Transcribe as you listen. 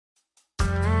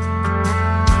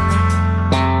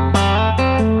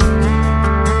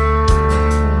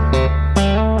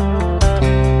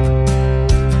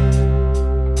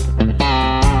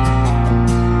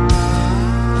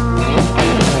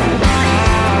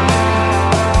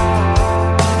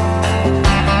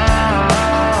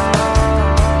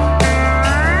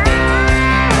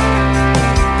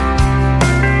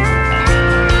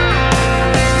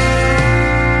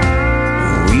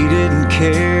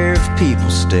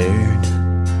stared.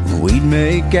 We'd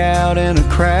make out in a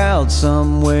crowd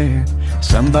somewhere.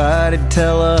 Somebody'd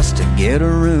tell us to get a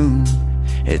room.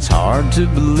 It's hard to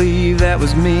believe that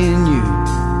was me and you.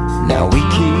 Now we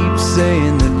keep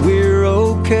saying that we're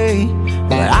okay,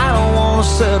 but I don't wanna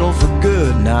settle for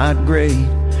good, not great.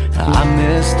 I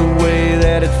miss the way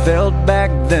that it felt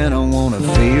back then. I wanna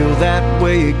feel that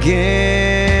way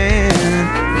again.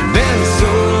 It's been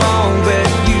so long that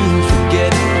you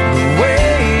forget the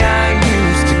way I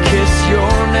used to kiss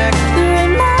your neck.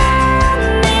 Remind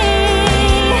me.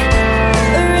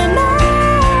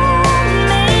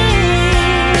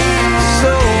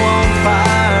 So on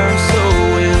fire, so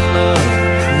in love,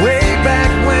 way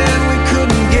back when we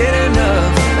couldn't get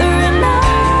enough.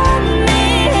 Remind me.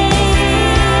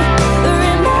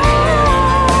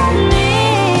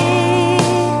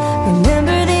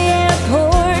 Remember the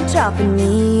airport dropping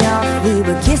me off. We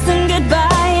were kissing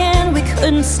goodbye and we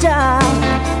couldn't stop.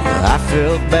 I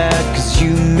felt bad cause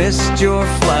you missed your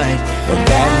flight, but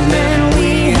that meant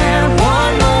we had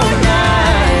one more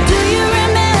night. Do you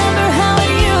remember how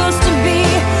it used to be?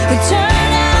 We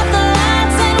turned out the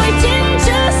lights and we didn't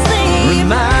just sleep.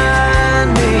 Remind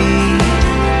me,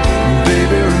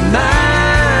 baby,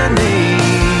 remind me.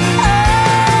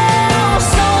 Oh,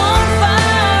 so on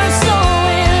fire, so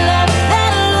in love.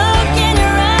 That look in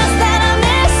your eyes that I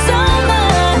miss so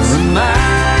much.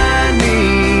 Remind me,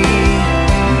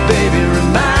 baby,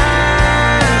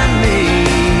 remind me.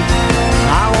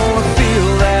 I wanna feel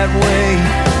that way.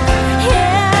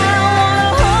 Yeah, I wanna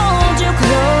hold you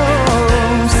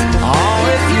close. Oh,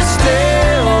 if you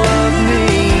still love me,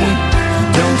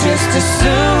 don't just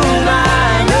assume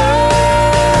I know.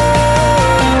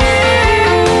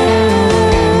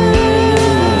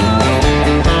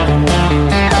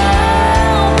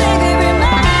 Oh, baby,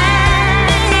 remind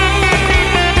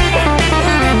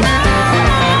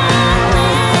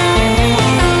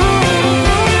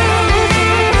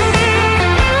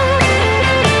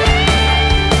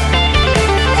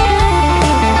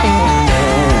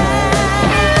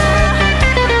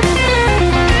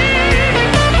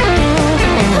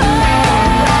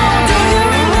Do you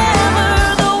remember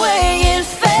the way it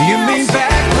felt? You mean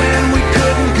back when we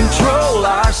couldn't control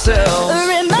ourselves?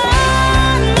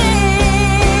 Remind me.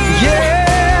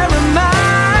 Yeah,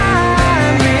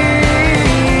 remind me.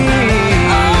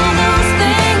 All those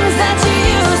things that you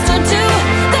used to do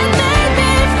that made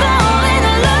me fall in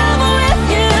love with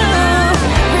you.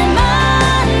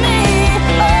 Remind me,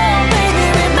 oh baby,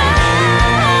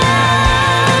 remind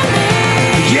me.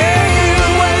 Yeah, you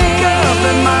wake up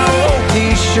in my old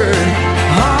t-shirt.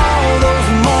 All those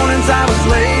mornings I was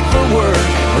late for work.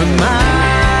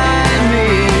 Remind me,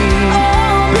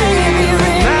 Oh baby,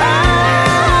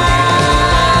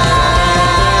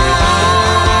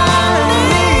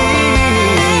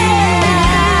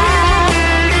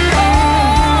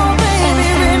 Oh baby,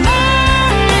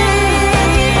 remind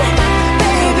me.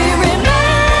 Baby, remind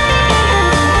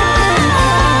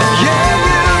yeah,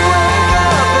 you wake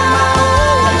up in my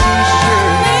old t-shirt.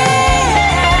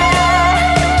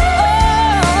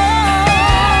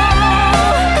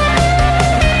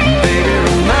 Baby,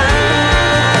 remind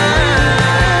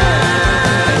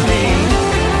me.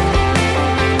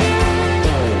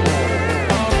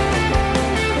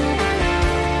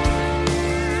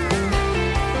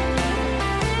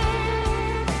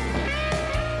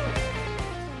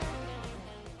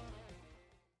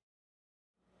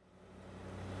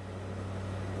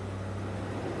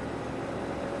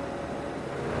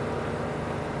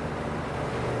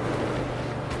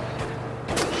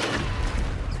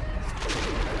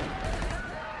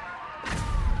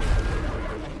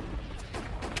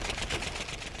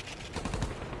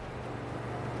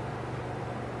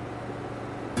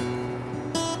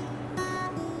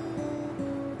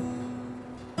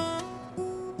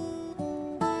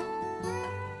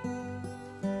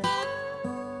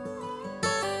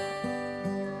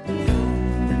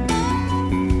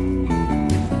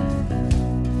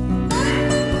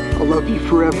 I'll love you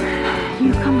forever.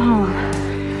 You come home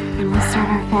and we'll start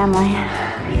our family.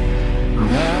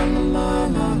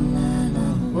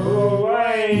 Whoa,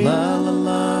 Wayne! La la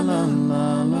la la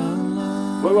la la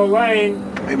la. Whoa, Wayne!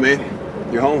 Hey, man,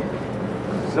 you're home.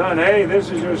 Son, hey, this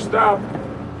is your stop.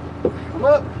 Come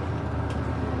up.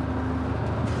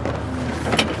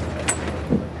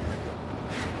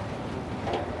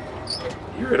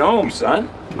 You're at home, son.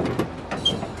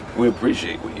 We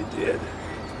appreciate what you did.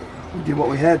 We did what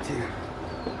we had to.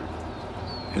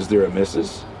 Is there a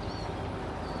missus?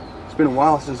 It's been a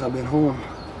while since I've been home.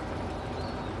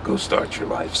 Go start your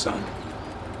life, son.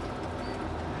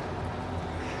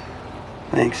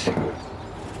 Thanks.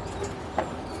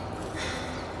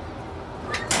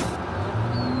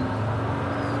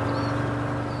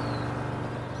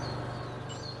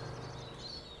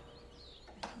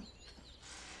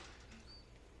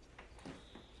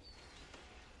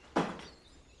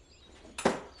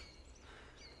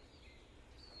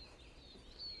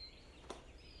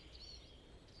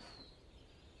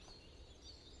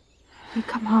 You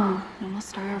come home and we'll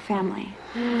start our family.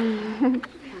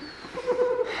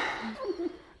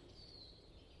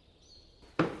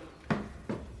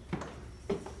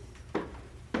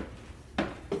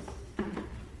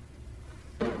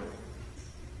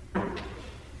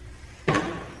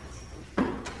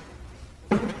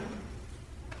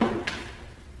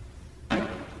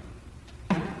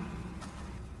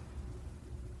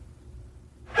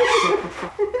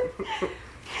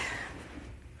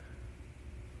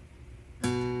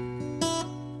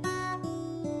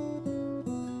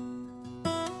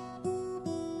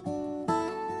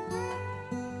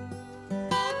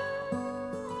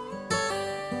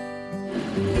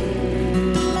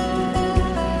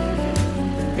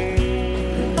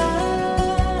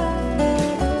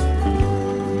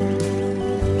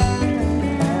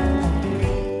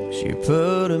 She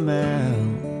put him out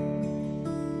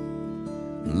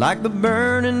like the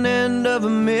burning end of a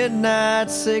midnight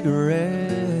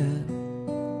cigarette.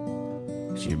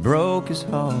 She broke his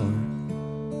heart.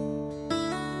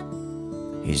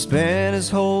 He spent his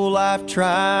whole life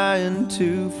trying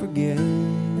to forget.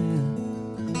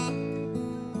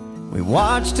 We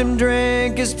watched him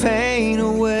drink his pain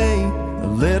away, a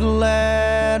little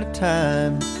at a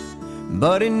time,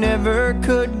 but he never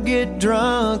could get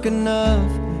drunk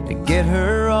enough to get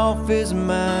her off his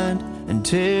mind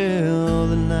until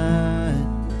the night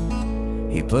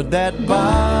he put that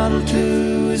bottle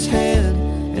to his head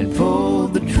and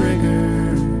pulled the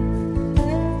trigger,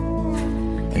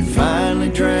 and finally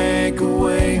drank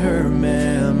away her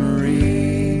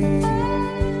memory.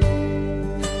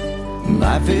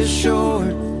 Life is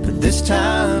short, but this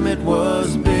time it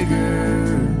was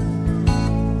bigger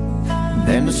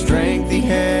than the strength he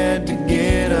had to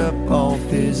get up off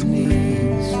his knees.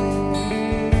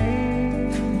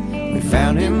 We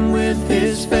found him with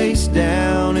his face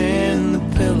down in the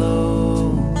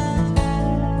pillow,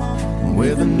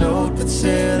 with a note that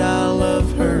said, "I'll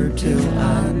love her till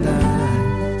I die."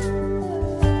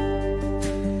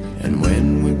 And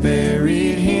when we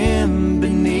buried him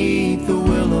beneath the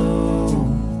willow,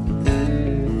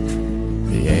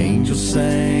 the angel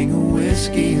sang a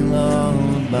whiskey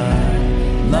lullaby.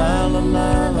 La la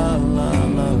la la la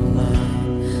la la,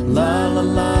 la la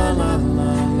la la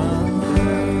la la,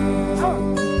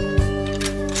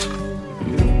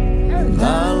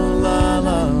 la la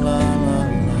la la la,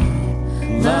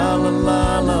 la la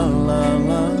la la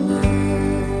la la.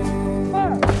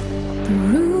 The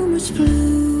rumors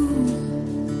flew,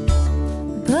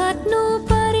 but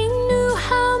nobody knew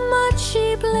how much she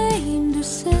blamed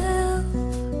herself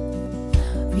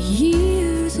for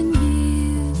years and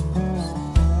years.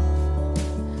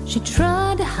 She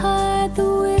tried to hide the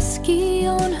whiskey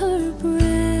on her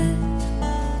breath.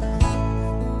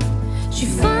 She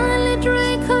finally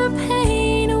drank her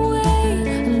pain away,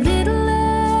 a little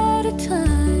at a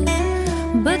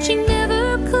time, but she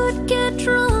never could get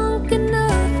drunk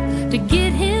enough to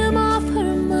get him off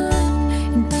her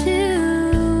mind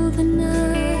until the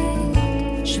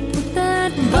night she put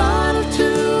that bottle to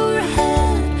her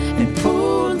head and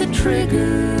pulled the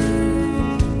trigger,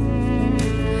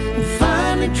 and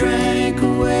finally drank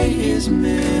away his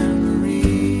memory.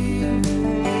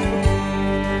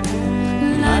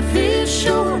 Life is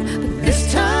short, but this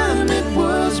time it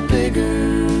was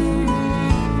bigger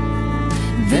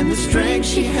than the strength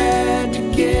she had to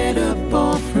get up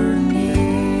off her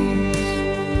knees.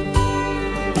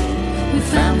 We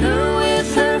found her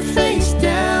with her face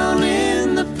down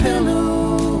in the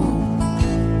pillow,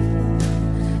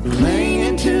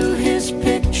 clinging to his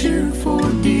picture for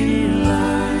dear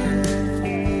life.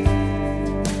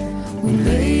 We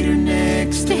laid her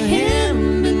next to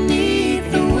him beneath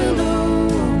the willow,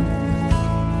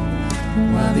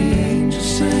 while the angel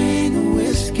sang a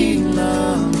whiskey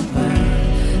lullaby.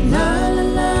 La la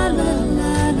la la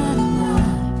la la la,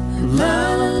 la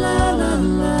la la la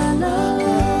la la.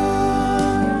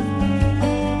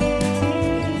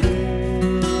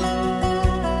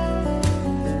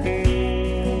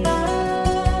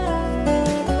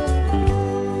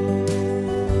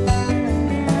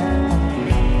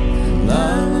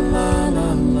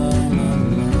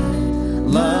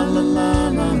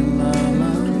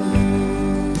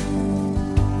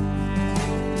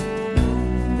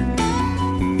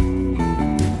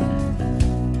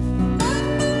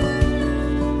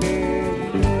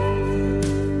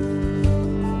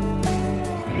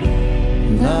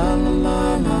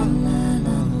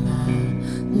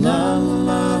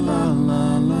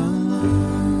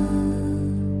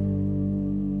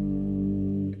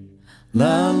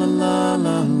 La la la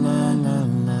la la la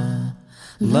la,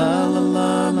 la la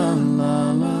la la la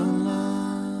la la.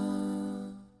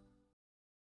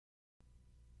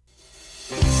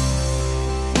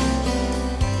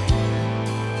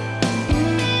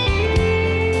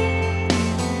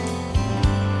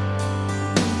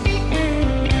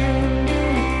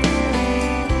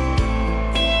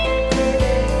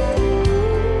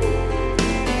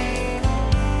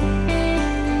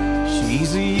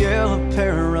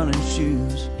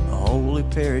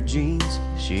 pair of jeans.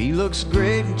 She looks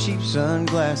great in cheap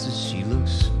sunglasses. She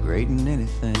looks great in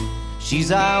anything.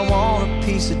 She's, I want a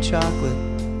piece of chocolate,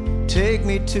 take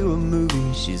me to a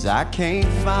movie. She's, I can't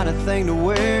find a thing to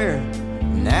wear.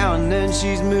 Now and then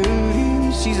she's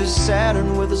moody. She's a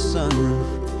Saturn with a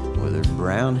sunroof, with her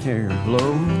brown hair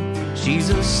blowing. She's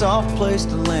a soft place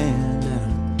to land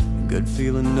and a good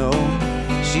feeling, no.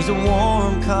 She's a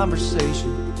warm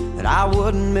conversation that I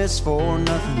wouldn't miss for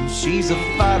nothing. She's a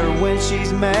fighter when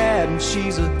she's mad, and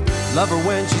she's a lover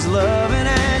when she's loving,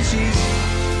 and she's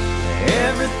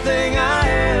everything I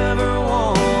ever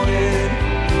wanted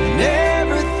and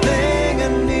everything I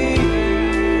need.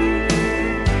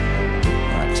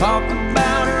 When I talk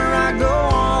about her, I go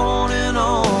on and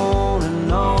on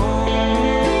and on,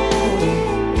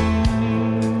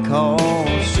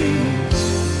 'cause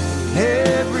she's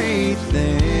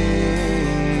everything.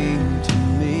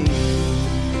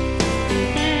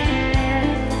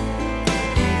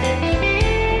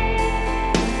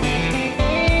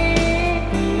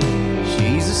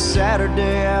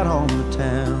 Saturday out on the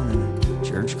town and a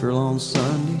church girl on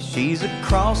Sunday. She's a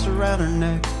cross around her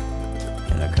neck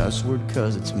and a cuss word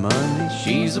 'cause it's Monday.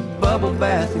 She's a bubble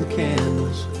bath and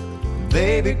candles,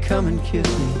 baby come and kiss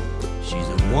me. She's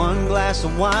a one glass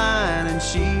of wine and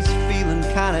she's feeling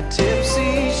kinda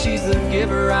tipsy. She's the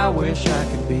giver I wish I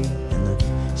could be and the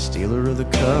stealer of the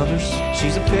covers.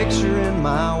 She's a picture in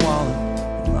my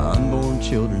wallet, my unborn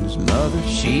children's mother.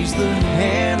 She's the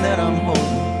hand that I'm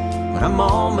holding when I'm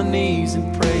on my knees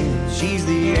and praying. She's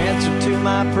the answer to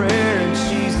my prayer, and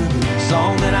she's the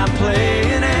song that I'm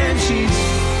playing, and she's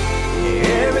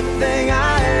everything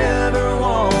I ever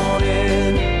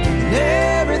wanted and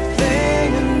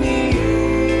everything I need.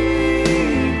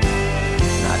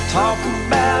 When I talk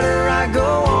about her, I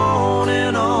go on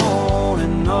and on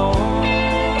and on,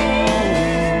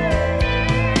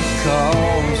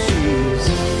 'cause she's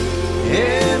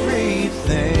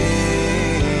everything.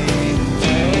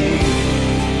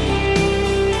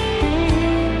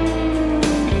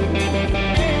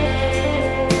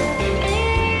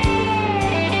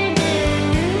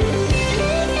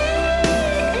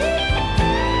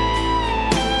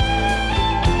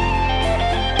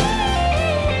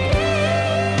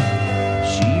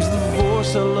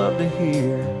 I love to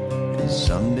hear, and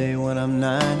someday when I'm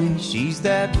 90, she's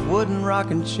that wooden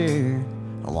rocking chair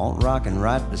I want rocking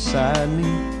right beside me.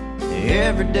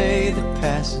 Every day that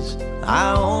passes,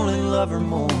 I only love her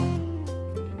more.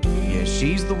 Yeah,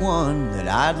 she's the one that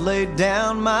I'd lay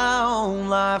down my own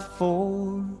life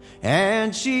for,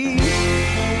 and she's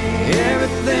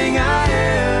everything I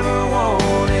ever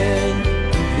wanted,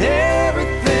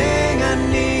 everything I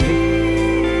need.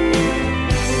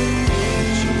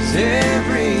 She's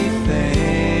everything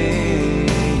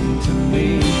to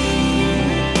me.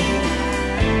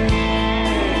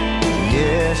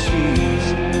 Yeah, she's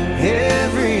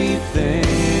everything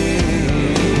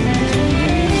to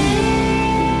me.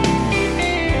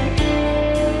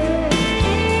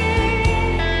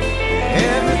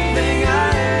 Everything I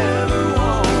ever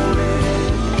wanted.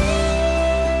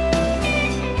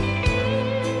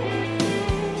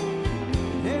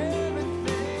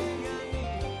 Everything I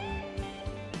need.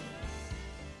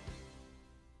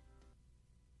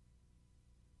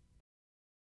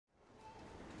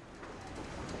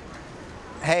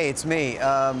 Hey, it's me.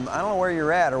 I don't know where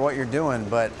you're at or what you're doing,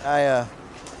 but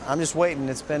I'm just waiting.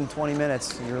 It's been 20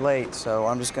 minutes. You're late, so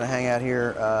I'm just gonna hang out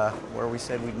here where we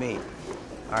said we'd meet.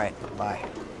 All right, bye.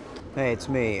 Hey, it's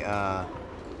me. Yeah,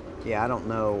 I don't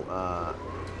know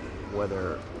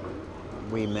whether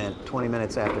we meant 20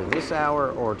 minutes after this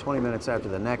hour or 20 minutes after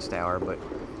the next hour, but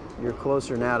you're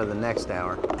closer now to the next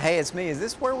hour. Hey, it's me. Is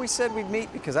this where we said we'd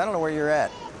meet? Because I don't know where you're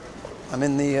at. I'm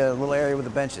in the little area with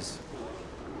the benches.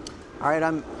 All right,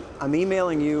 I'm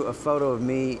emailing you a photo of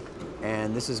me,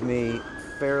 and this is me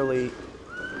fairly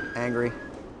angry.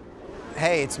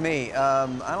 Hey, it's me. I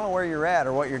don't know where you're at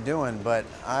or what you're doing, but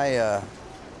I've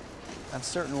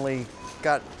certainly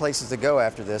got places to go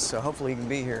after this, so hopefully you can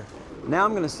be here. Now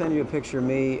I'm gonna send you a picture of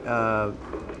me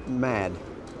mad,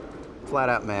 flat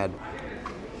out mad.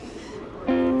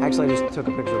 Actually, I just took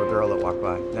a picture of a girl that walked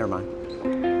by. Never mind.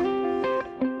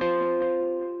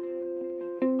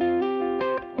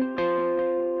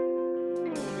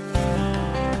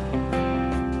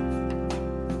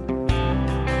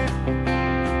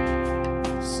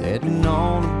 Sitting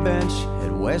on a bench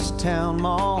at West Town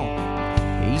Mall,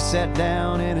 he sat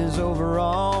down in his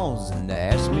overalls and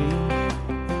asked me,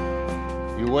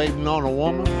 "You waiting on a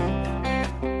woman?"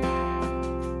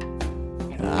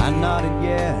 I nodded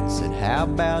yeah and said, "How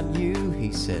about you?"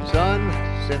 He said, "Son,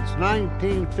 since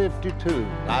 1952,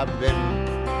 I've been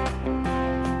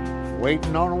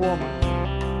waiting on a woman."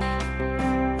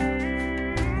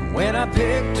 When I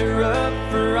picked her up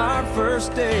for our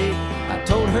first date, I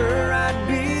told her I'd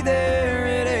be there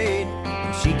at 8.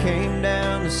 And she came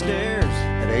down the stairs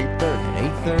At 8:30. at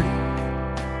 8:30.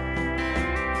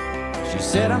 She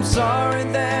said, I'm sorry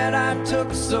that I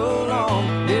took so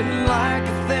long. Didn't like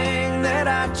a thing that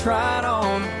I tried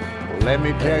on. Well, let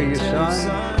me tell you, son,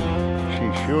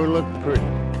 she sure looked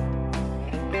pretty.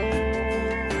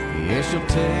 Yeah, she'll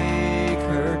take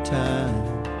her time.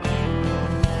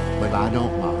 But I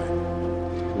don't mind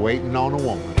waiting on a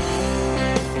woman.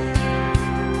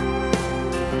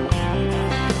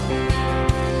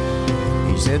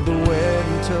 He said the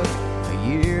wedding took a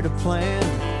year to plan.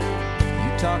 You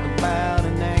talk about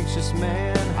an anxious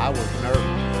man. I was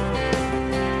nervous.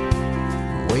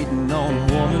 Waiting on a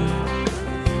woman.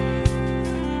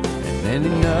 And then he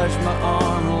nudged my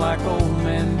arm like old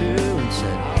men do and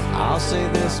said, I'll say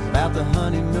this about the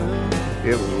honeymoon.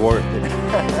 It was worth it.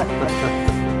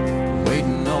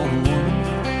 Waiting on a woman.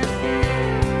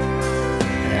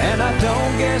 And I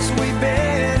don't guess we've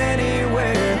been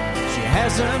anywhere. She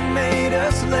hasn't made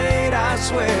us late, I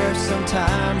swear.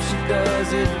 Sometimes she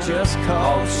does it just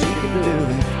 'cause she can do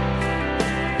it.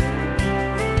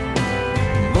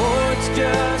 Boy, it's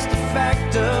just a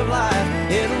fact of life.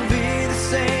 It'll be the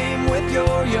same with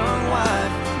your young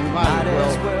wife. You might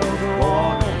as well go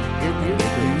on Get used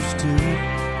to it. used to it.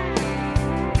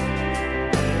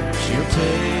 She'll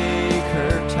take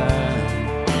her time,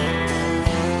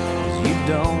 'cause you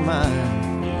don't mind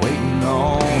waiting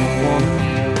on a woman.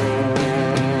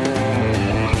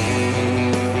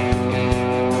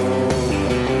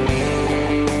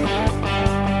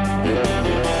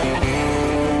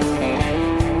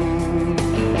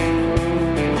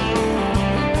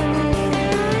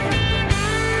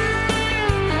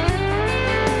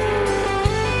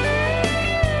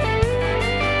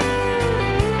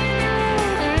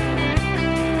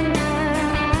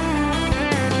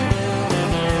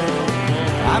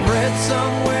 I've read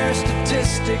somewhere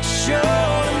statistics show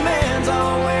the man's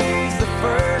always the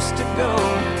first to go.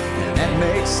 And that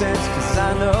makes sense 'cause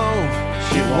I know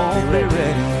she won't be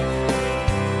ready.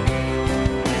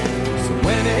 So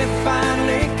when it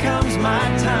finally comes my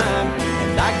time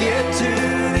and I get to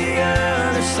the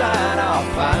other side, I'll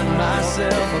find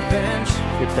myself a bench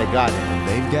If they got it. if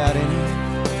they've got any.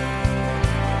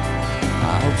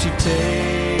 I hope she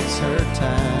takes her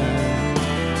time,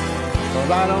 But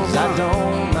I don't 'cause I mind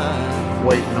don't mind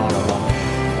waiting on a woman.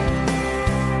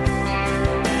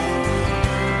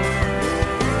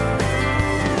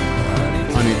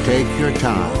 Honey, take your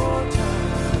time,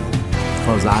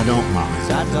 'cause I don't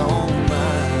mind I don't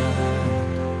mind.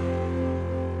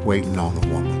 waiting on a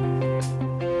woman.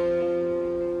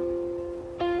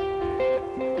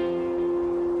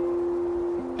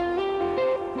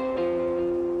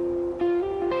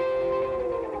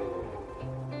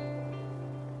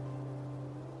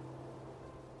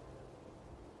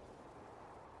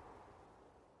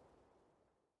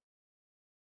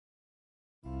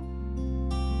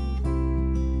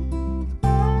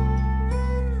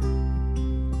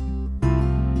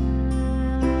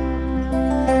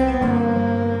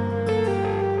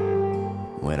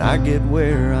 When I get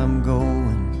where I'm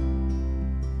going,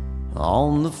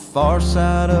 on the far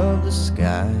side of the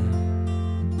sky,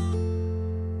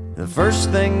 the first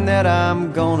thing that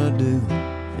I'm gonna do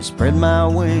is spread my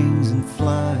wings and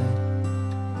fly.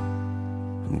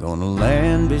 I'm gonna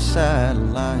land beside a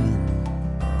lion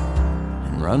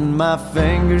and run my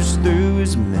fingers through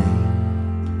his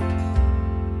mane,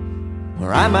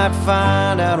 where I might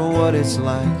find out what it's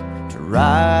like to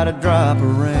ride a drop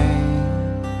of rain.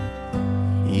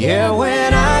 Yeah,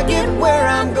 when I get where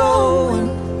I'm going,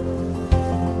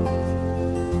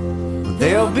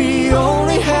 there'll be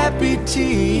only happy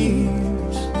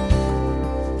tears.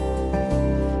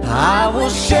 I will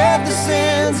shed the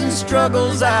sins and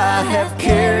struggles I have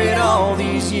carried all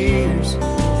these years,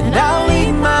 and I'll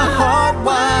leave my heart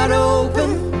wide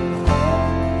open.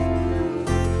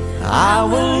 I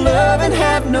will love and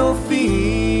have no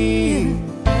fear.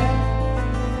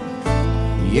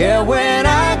 Yeah, when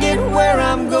I get where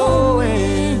I'm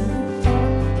going,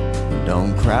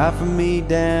 don't cry for me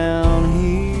down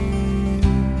here.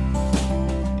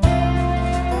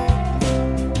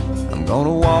 I'm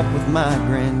gonna walk with my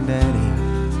granddaddy,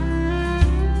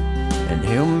 and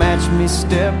he'll match me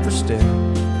step for step.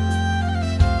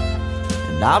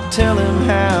 And I'll tell him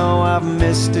how I've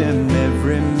missed him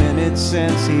every minute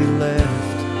since he left.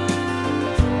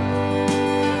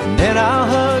 And then I'll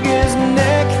hug his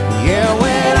neck. Yeah,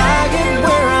 when I get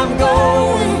where I'm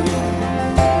going,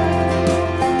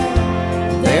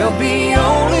 there'll be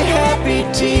only happy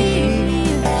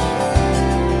tears.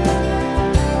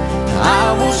 I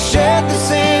will shed the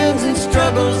sins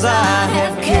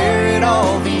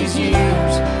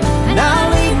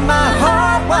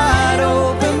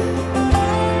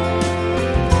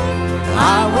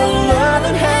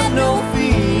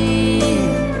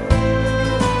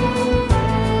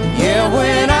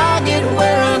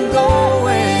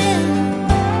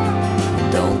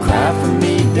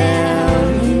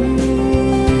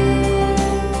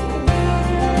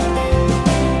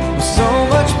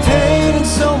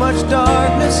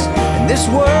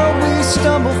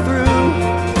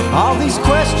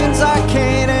questions I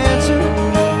can't answer,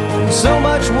 and so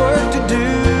much work to do.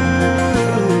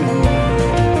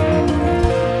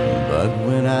 But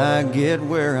when I get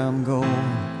where I'm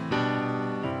going,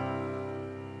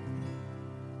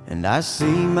 and I see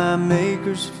my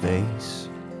Maker's face,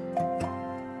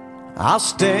 I'll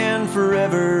stand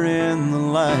forever in the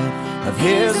light of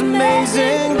His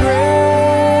amazing grace.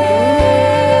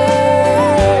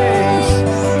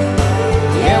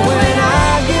 Yeah, when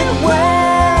I get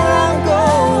where I'm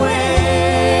going,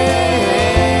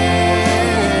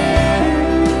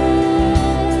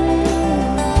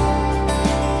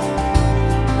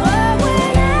 Oh,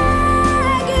 when I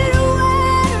get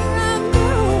where I'm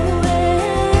going,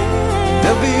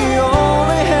 there'll be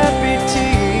only happy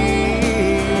tears.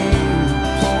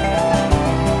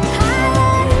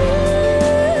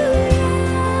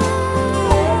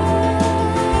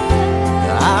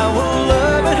 I will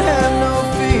love and have no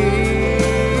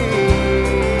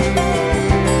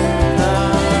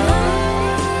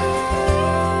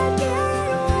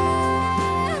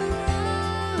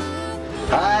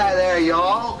Hi there,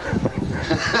 y'all.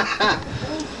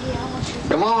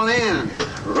 Come on in.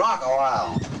 Rock a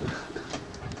while.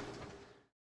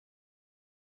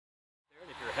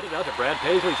 If you're headed out to Brad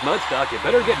Paisley's Mudstock, you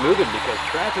better get moving because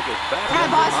traffic is back. My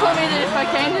boss told me that if I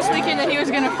came this weekend that he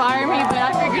was going to fire me, but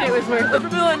I figured it was worth it.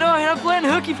 From Illinois, and I'm playing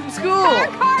hooky from school. Our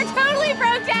car totally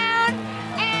broke down.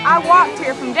 I walked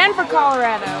here from Denver,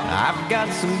 Colorado. I've got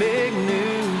some big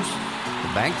news.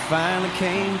 The bank finally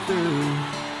came through,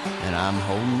 and I'm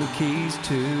holding the keys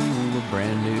to a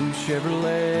brand new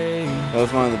Chevrolet. That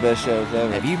was one of the best shows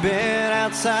ever. Have you been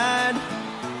outside?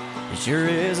 It sure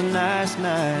is a nice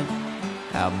night.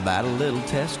 How about a little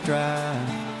test drive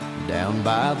down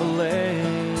by the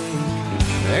lake?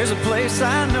 There's a place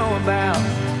I know about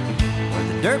where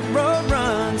the dirt road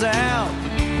runs out.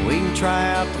 We can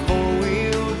try out the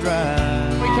four-wheel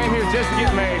drive. We came here just to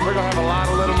get married. We're gonna have a lot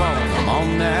of little money. Come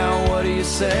on now, what do you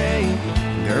say?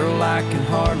 Girl, I can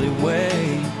hardly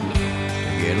wait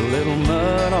to get a little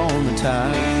mud on the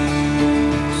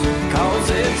tires. 'Cause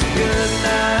it's a good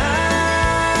night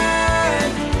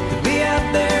to be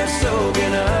out there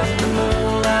soaking up the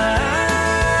moonlight.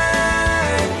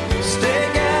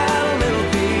 Stick out a little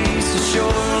piece of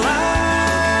shoreline.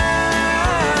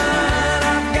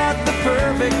 I've got the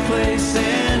perfect place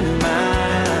in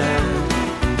mind.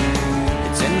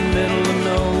 It's in the middle of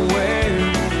nowhere,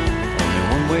 only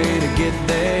one way to get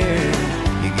there.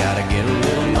 You gotta get a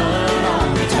little mud on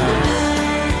the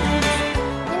tires.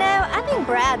 You know, I think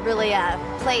Brad really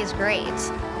plays great.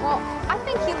 Well, I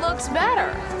think he looks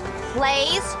better.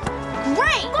 Plays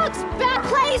great. Looks better.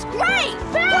 Plays great.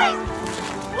 Better.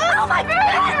 Oh my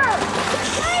God!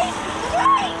 Plays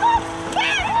great. Looks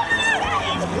better.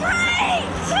 Plays great.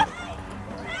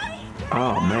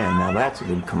 Oh man, now that's a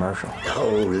good commercial.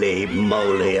 Holy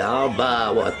moly, I'll buy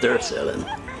what they're selling.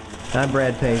 I'm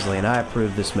Brad Paisley, and I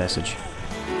approve this message.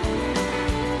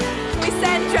 We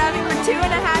sat in traffic for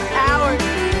 2.5 hours.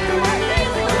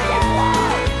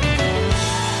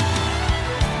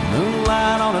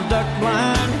 Moonlight on a duck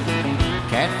blind,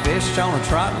 catfish on a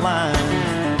trot line.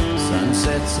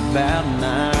 Sunset's about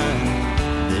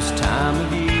 9 this time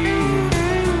of year.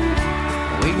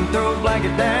 We can throw a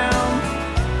blanket down,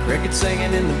 crickets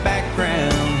singing in the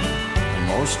background, and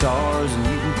more stars than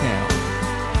you can count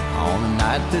on a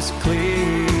night this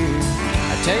clear.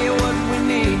 I tell you what we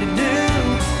need to do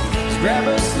is grab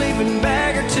a sleeping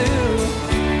bag or two,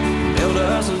 build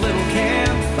us a little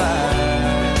campfire.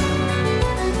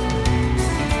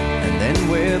 Then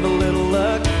with a little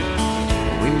luck,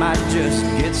 we might just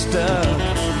get stuck.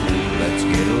 Let's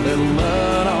get a little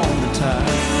mud on the tires.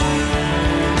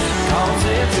 'Cause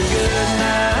it's a good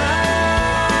night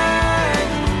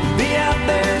to be out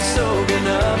there soaking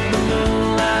up the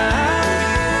moonlight.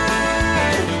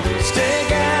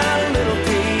 Stick out a little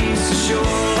piece of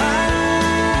shoreline.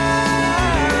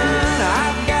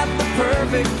 I've got the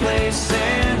perfect place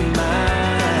in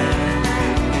mind.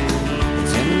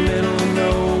 It's in the middle of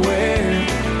nowhere,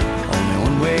 only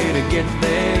one way to get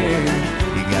there.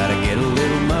 You gotta get a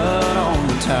little mud on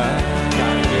the tires.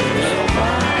 Gotta get a little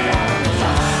mud on the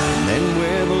tires. And then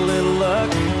with a little luck,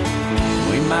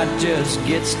 we might just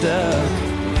get stuck.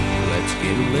 Let's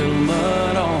get a little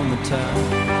mud on the tires.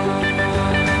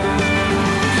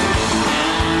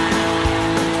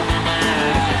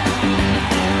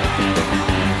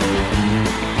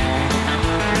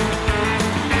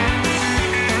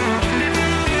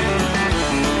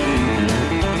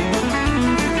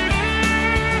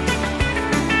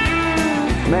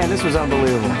 Man, this was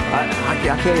unbelievable. I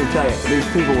can't even tell you. These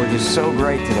people were just so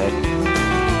great today.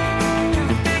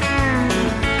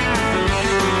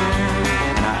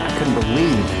 And I couldn't believe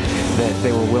believe that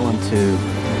they were willing to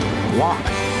walk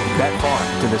that far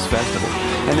to this festival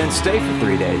and then stay for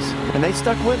 3 days. And they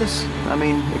stuck with us. I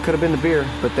mean, it could have been the beer,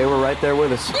 but they were right there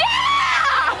with us. Yeah!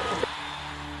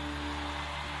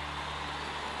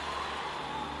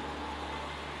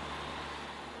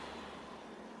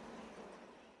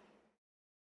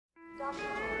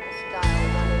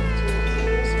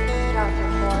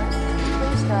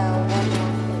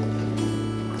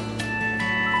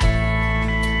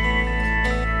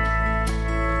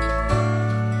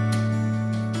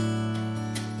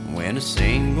 When a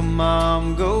single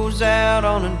mom goes out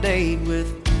on a date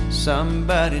with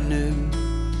somebody new,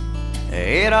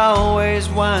 it always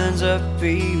winds up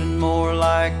feeling more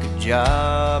like a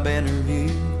job interview.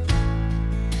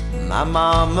 My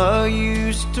mama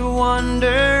used to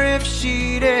wonder if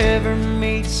she'd ever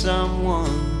meet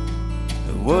someone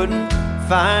who wouldn't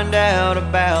find out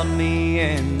about me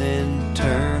and then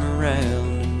turn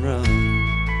around and run.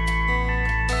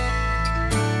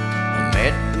 I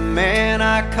met the man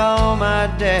I call my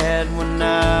dad when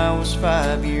I was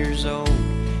 5 years old.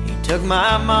 He took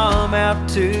my mom out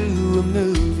to a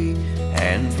movie,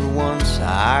 and for once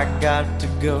I got to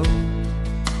go.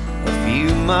 A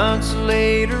few months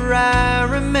later I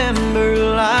remember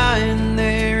lying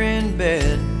there in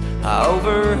bed. I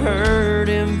overheard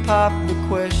him pop the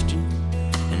question,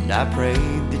 and I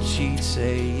prayed that she'd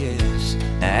say yes.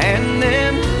 And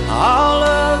then all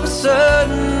of a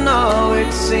sudden, oh,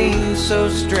 it seemed so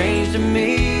strange to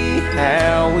me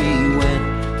how we went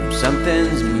from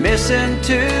something's missing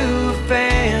to a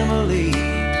family.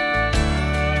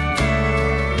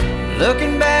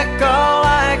 Looking back, all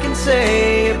I can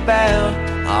say about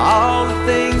all the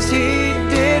things he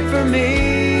did for me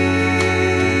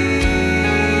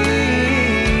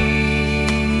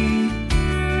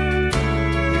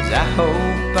is I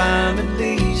hope I'm at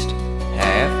least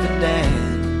half the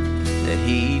dad that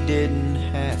he didn't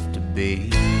have to be.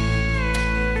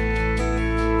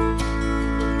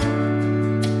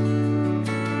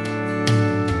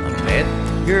 I met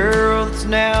the girl that's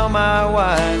now my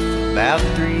wife about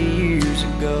 3 years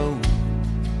ago.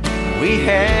 We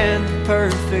had the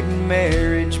perfect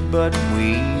marriage, but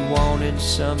we wanted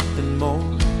something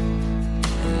more.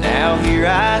 And now here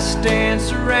I stand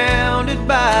surrounded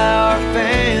by our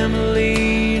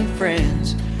family and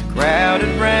friends,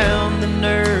 crowded round the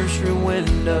nursery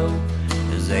window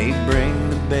as they bring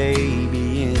the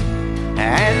baby in.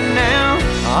 And now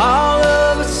all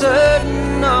of a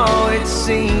sudden, oh, it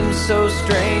seems so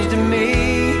strange to me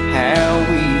how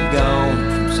we've gone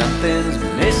from something's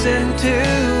missing to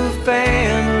a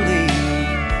family.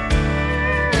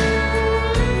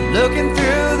 Looking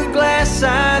through the glass,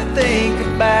 I think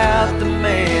about the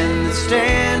man that's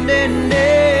standing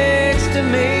next to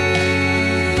me.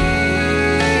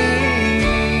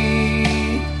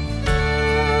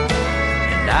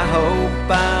 And I hope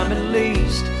I'm at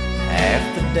least half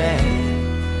the dad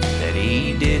that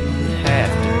he didn't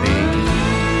have to be.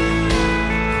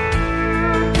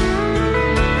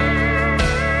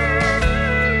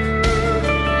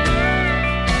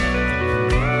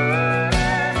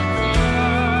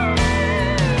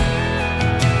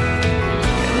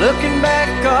 Looking back,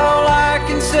 all I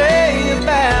can say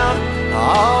about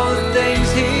all the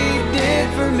things he did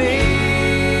for me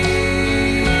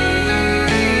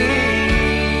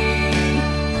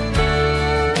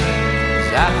is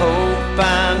I hope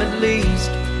I'm at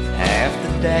least half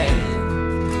the dad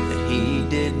that he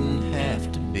didn't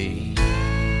have to be,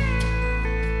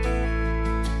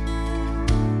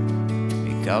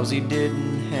 because he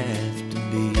didn't have to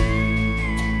be.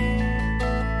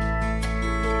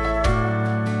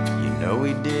 No,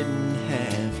 he didn't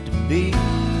have to be.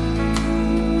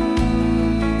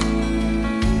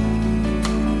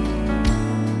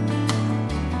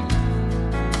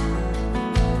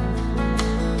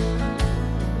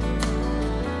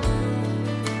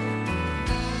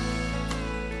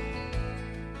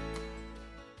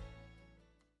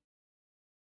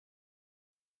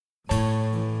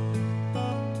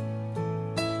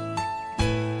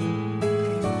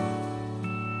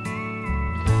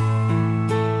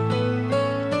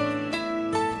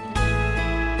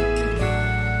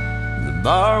 The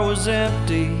bar was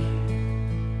empty.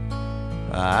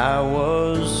 I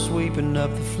was sweeping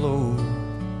up the floor.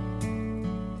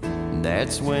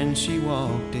 That's when she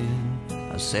walked in.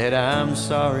 I said, I'm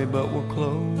sorry, but we're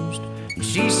closed. And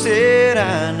she said,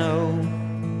 I know,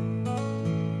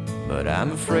 but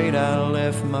I'm afraid I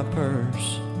left my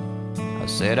purse. I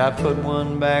said, I put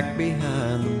one back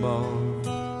behind the bar.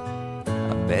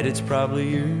 I bet it's probably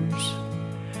yours.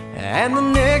 And the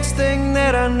next thing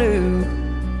that I knew,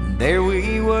 there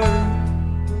we were,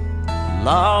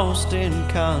 lost in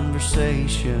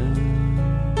conversation.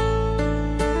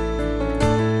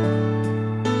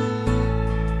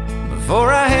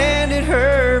 Before I handed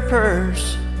her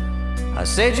purse, I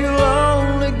said, you'll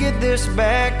only get this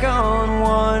back on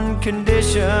one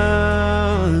condition.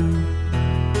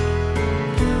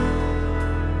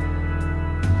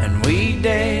 And we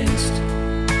danced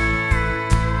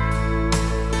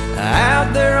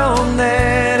out there on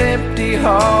that empty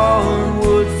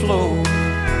hardwood floor.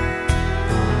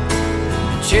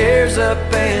 The chairs up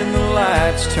and the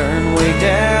lights turned way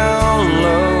down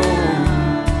low.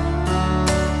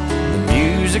 The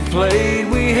music played,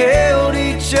 we held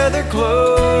each other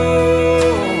close,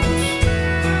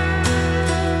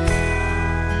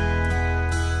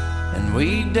 and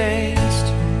we danced.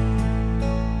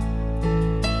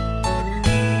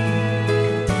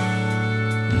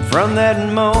 And from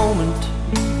that moment,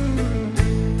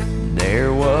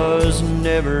 there was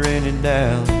never any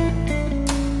doubt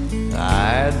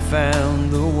I'd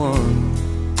found the one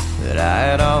that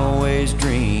I'd always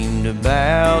dreamed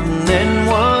about. And then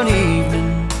one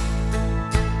evening,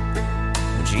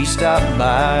 when she stopped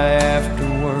by after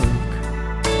work,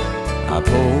 I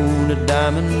pulled a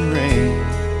diamond ring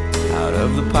out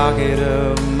of the pocket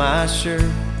of my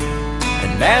shirt.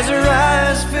 And as her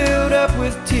eyes filled up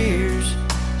with tears,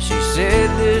 she said,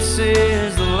 this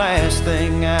is the last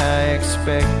thing I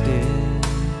expected.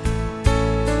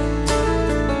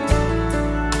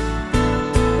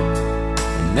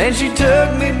 And then she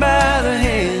took me by the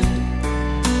hand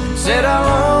and said,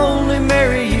 I'll only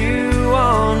marry you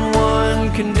on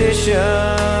one condition.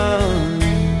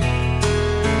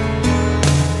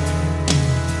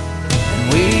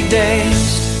 And we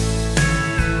danced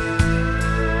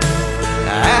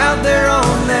out there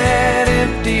on that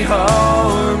empty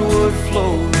hardwood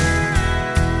floor.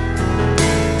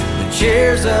 The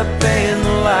chairs up and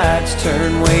the lights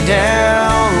turned way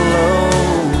down low.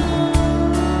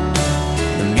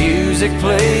 Music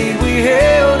played, we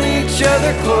held each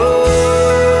other close,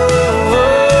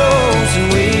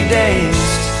 and we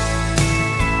danced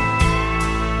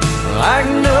like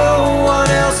no one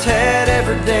else had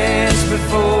ever danced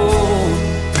before.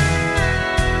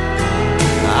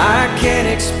 I can't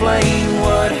explain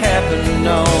what happened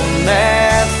on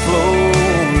that floor,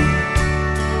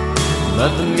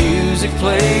 but the music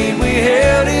played, we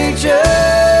held each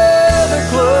other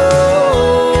close.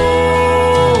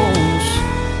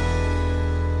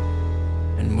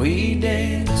 We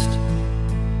danced.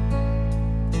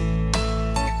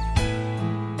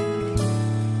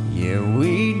 Yeah,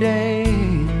 we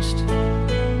danced.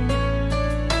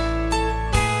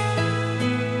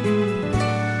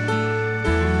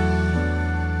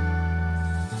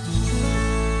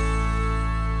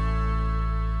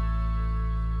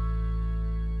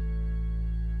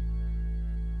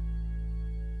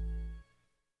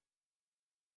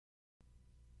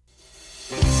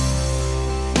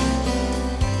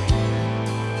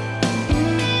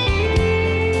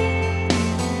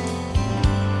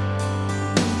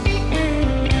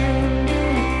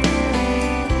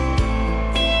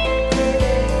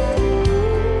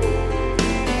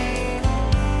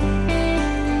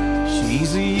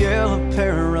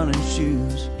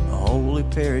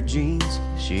 Pair of jeans.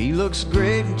 She looks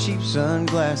great in cheap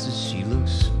sunglasses. She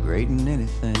looks great in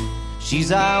anything.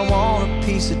 She's, I want a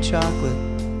piece of chocolate,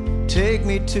 take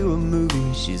me to a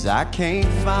movie. She's, I can't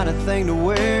find a thing to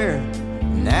wear.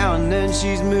 Now and then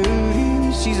she's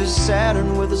moody. She's a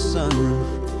Saturn with a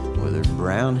sunroof, with her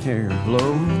brown hair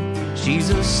blowing. She's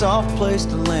a soft place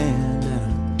to land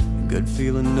and a good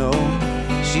feeling, no.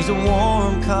 She's a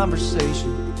warm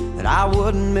conversation that I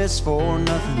wouldn't miss for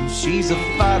nothing. She's a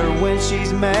fighter when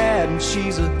she's mad, and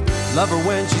she's a lover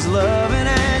when she's loving,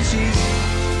 and she's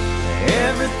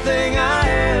everything I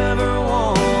ever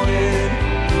wanted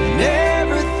and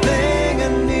everything I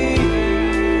need.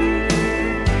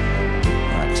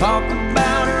 I talk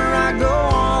about her, I go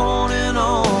on and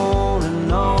on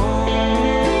and on,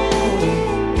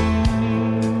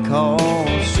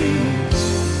 'cause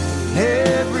she's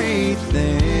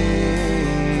everything.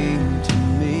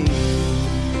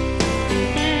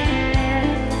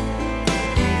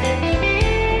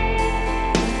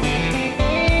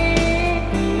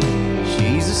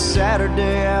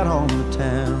 Saturday out on the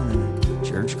town and a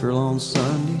church girl on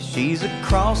Sunday. She's a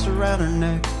cross around her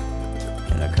neck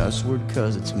and a cuss word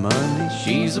 'cause it's Monday.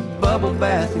 She's a bubble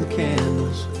bath and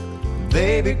candles,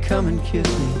 baby come and kiss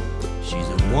me. She's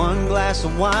a one glass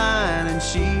of wine and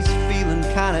she's feeling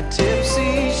kinda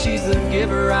tipsy. She's the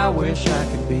giver I wish I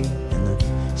could be and the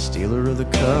stealer of the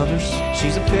covers.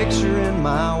 She's a picture in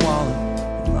my wallet,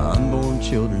 my unborn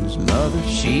children's mother.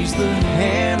 She's the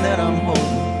hand that I'm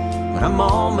holding when I'm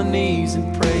on my knees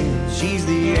and praying. She's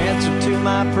the answer to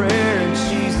my prayer, and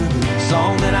she's the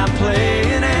song that I'm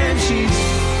playing, and she's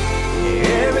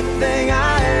everything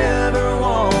I ever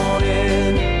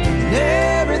wanted, and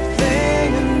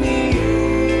everything I need.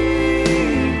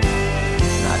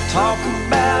 When I talk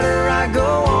about her, I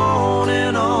go on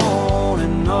and on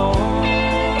and on,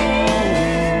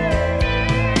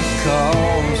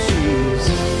 'cause she's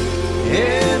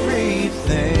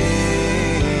everything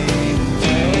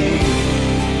to me.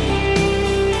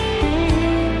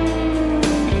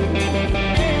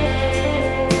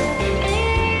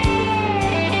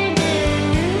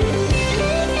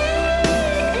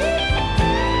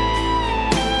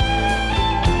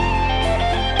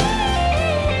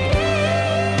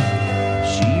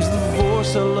 She's the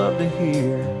voice I love to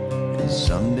hear, and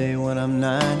someday when I'm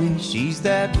 90, she's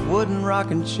that wooden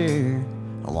rocking chair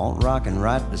I want rocking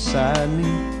right beside me.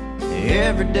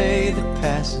 Every day that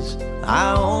passes,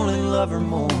 I only love her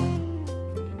more.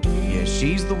 Yeah,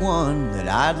 she's the one that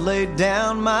I'd lay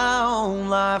down my own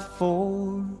life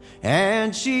for.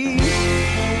 And she's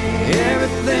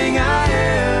everything I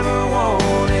ever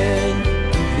wanted,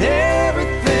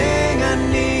 everything I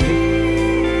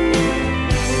need.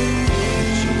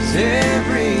 She's